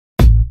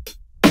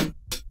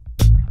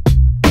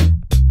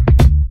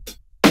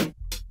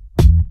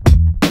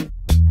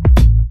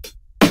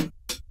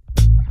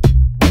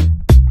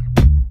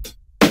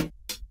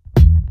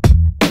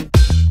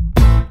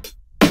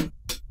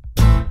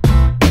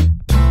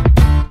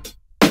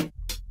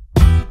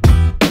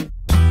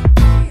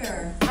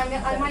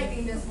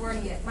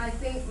wording it. I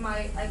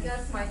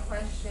guess my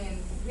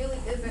question really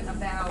isn't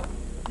about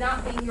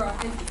not being your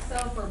authentic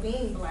self or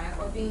being black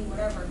or being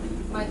whatever.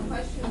 My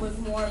question was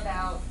more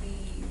about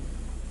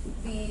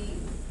the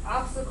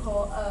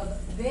obstacle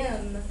of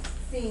them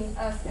seeing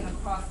us in a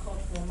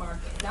cross-cultural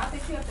market. Not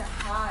that you have to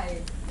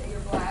hide that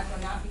you're black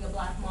or not be a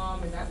black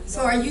mom and that we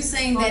So are you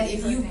saying that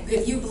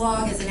if you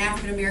blog as an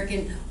African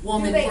American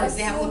woman, for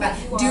example,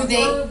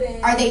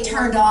 are they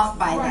turned off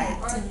by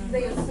that? Or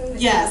they assume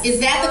that yes. Is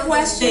that the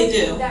question?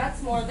 They do.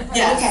 That's more the question.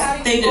 Yes, How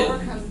do they you do.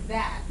 overcome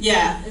that?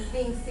 Yeah. As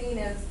being seen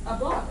as a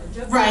blogger.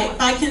 Just Right,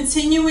 by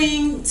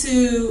continuing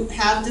to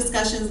have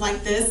discussions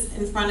like this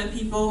in front of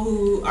people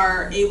who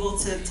are able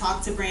to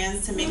talk to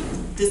brands to make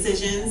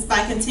decisions,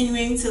 by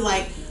continuing to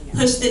like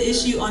push the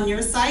issue on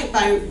your site,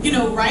 by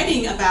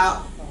writing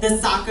about the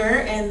soccer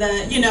and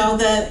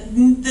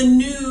the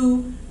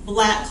new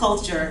black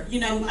culture.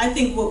 I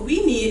think what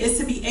we need is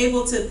to be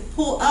able to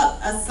pull up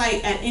a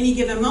site at any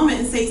given moment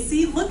and say,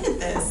 see, look at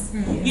this.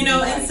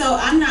 And so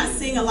I'm not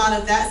seeing a lot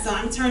of that, so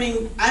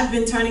I've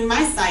been turning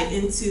my site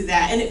into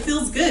that, and it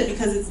feels good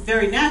because it's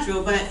very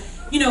natural, but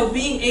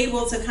being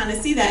able to kind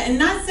of see that, and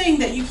not saying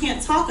that you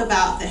can't talk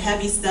about the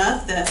heavy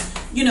stuff,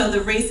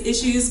 the race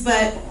issues,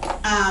 but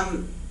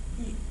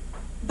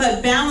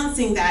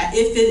balancing that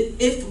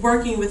if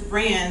working with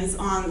brands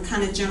on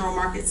kind of general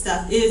market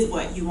stuff is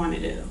what you want to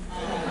do.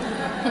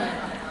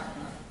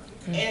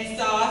 And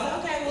so I said,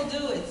 okay, we'll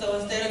do it. So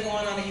instead of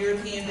going on a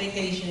European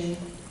vacation,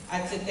 I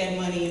took that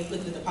money and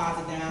put the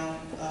deposit down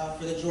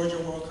for the Georgia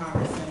World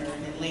Congress Center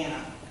in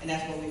Atlanta, and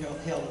that's where we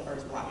held the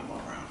first Black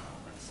People Brown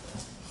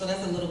Conference. So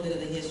that's a little bit of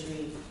the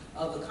history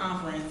of the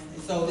conference.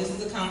 And so this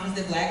is a conference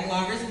that Black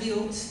bloggers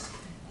built.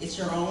 It's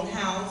your own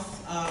house.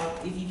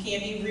 If you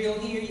can't be real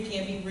here, you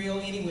can't be real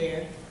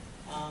anywhere.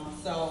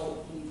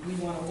 So we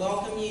want to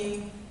welcome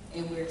you,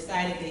 and we're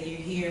excited that you're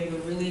here. We're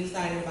really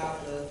excited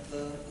about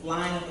the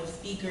lineup of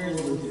speakers.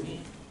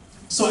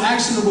 So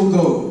actionable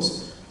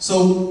goals.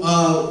 So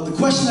the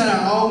question that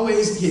I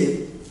always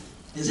get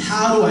is,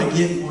 how do I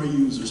get more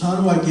users? How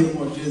do I get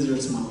more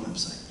visitors to my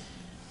website?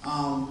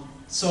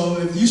 So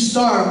if you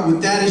start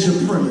with that as your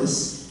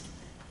premise,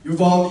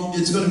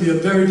 it's going to be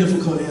a very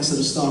difficult answer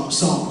to solve.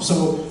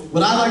 So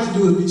what I like to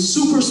do is be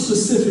super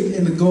specific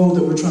in the goal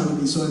that we're trying to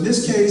be. So in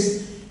this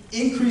case,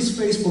 increase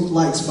Facebook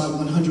likes by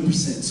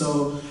 100%.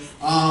 So,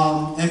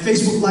 and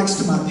Facebook likes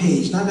to my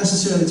page, not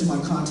necessarily to my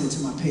content,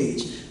 to my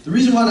page. The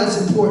reason why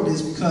that's important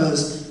is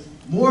because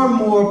more and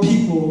more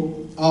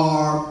people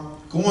are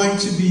going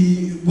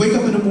to wake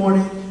up in the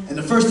morning and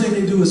the first thing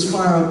they do is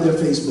fire up their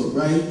Facebook,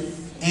 right?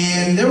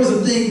 And there was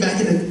a thing back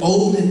in the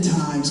olden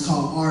times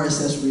called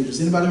RSS readers.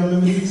 Anybody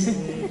remember these?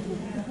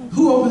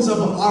 Who opens up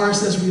an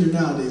RSS reader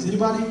nowadays?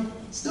 Anybody?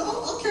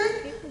 Still?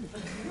 Okay.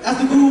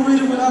 After Google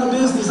Reader went out of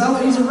business,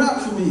 it was a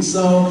wrap for me.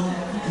 So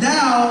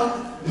now,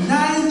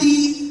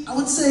 I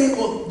would say,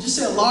 well, just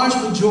say a large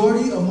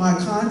majority of my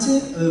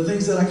content, the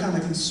things that I kind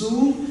of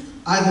consume,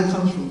 either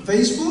comes from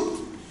Facebook,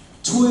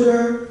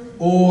 Twitter,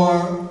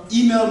 or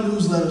email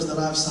newsletters that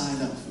I've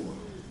signed up for.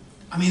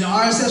 I mean, the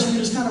RSS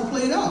readers kind of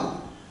played out.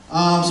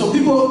 So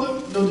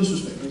people, no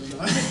disrespect, the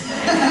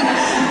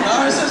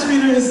RSS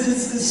reader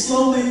is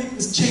slowly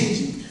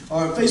changing,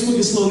 or Facebook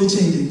is slowly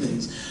changing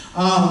things.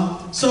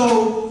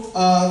 So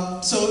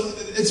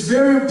it's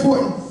very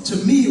important to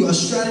me, a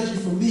strategy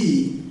for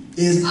me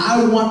is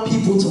I want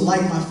people to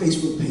like my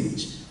Facebook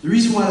page. The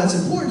reason why that's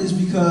important is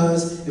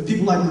because if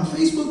people like my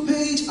Facebook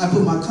page, I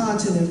put my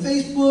content in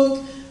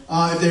Facebook.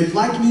 If they've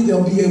liked me,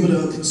 they'll be able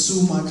to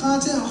consume my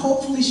content,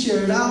 hopefully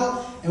share it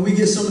out, and we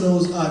get some of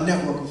those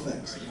network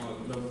effects.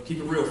 Keep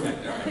it real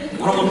factor. I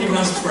don't want people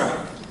to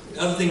unsubscribe.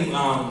 The other thing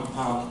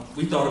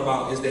we thought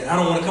about is that I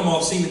don't want to come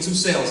off seeming too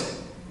salesy.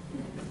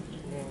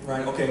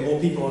 Right? Okay, more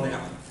people on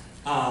that.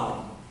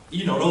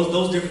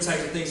 Those different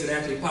types of things that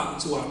actually pop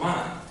into our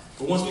mind.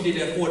 But once we did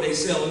that 4-day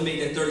sale, we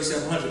made that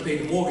 $3,700,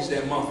 paid the mortgage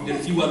that month, we did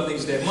a few other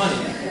things with that money.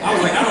 I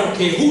was like, I don't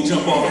care who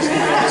jump off this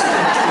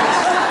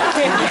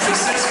thing. We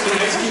successfully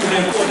executed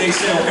that 4-day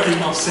sale every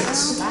month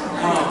since.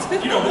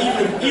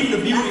 Even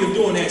the beauty of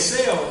doing that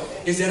sale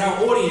is that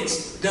our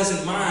audience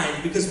doesn't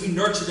mind because we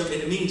nurture them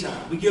in the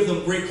meantime. We give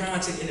them great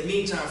content in the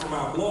meantime from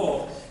our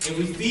blog, and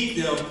we feed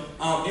them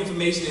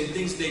information and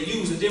things that they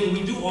use. And then when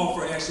we do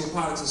offer actual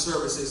products and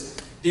services,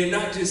 they're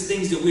not just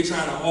things that we're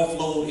trying to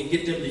offload and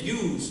get them to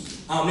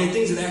use. They're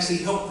things that actually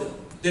help them,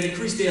 that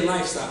increase their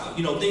lifestyle,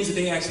 things that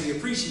they actually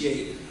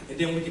appreciate, and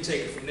then we can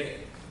take it from there.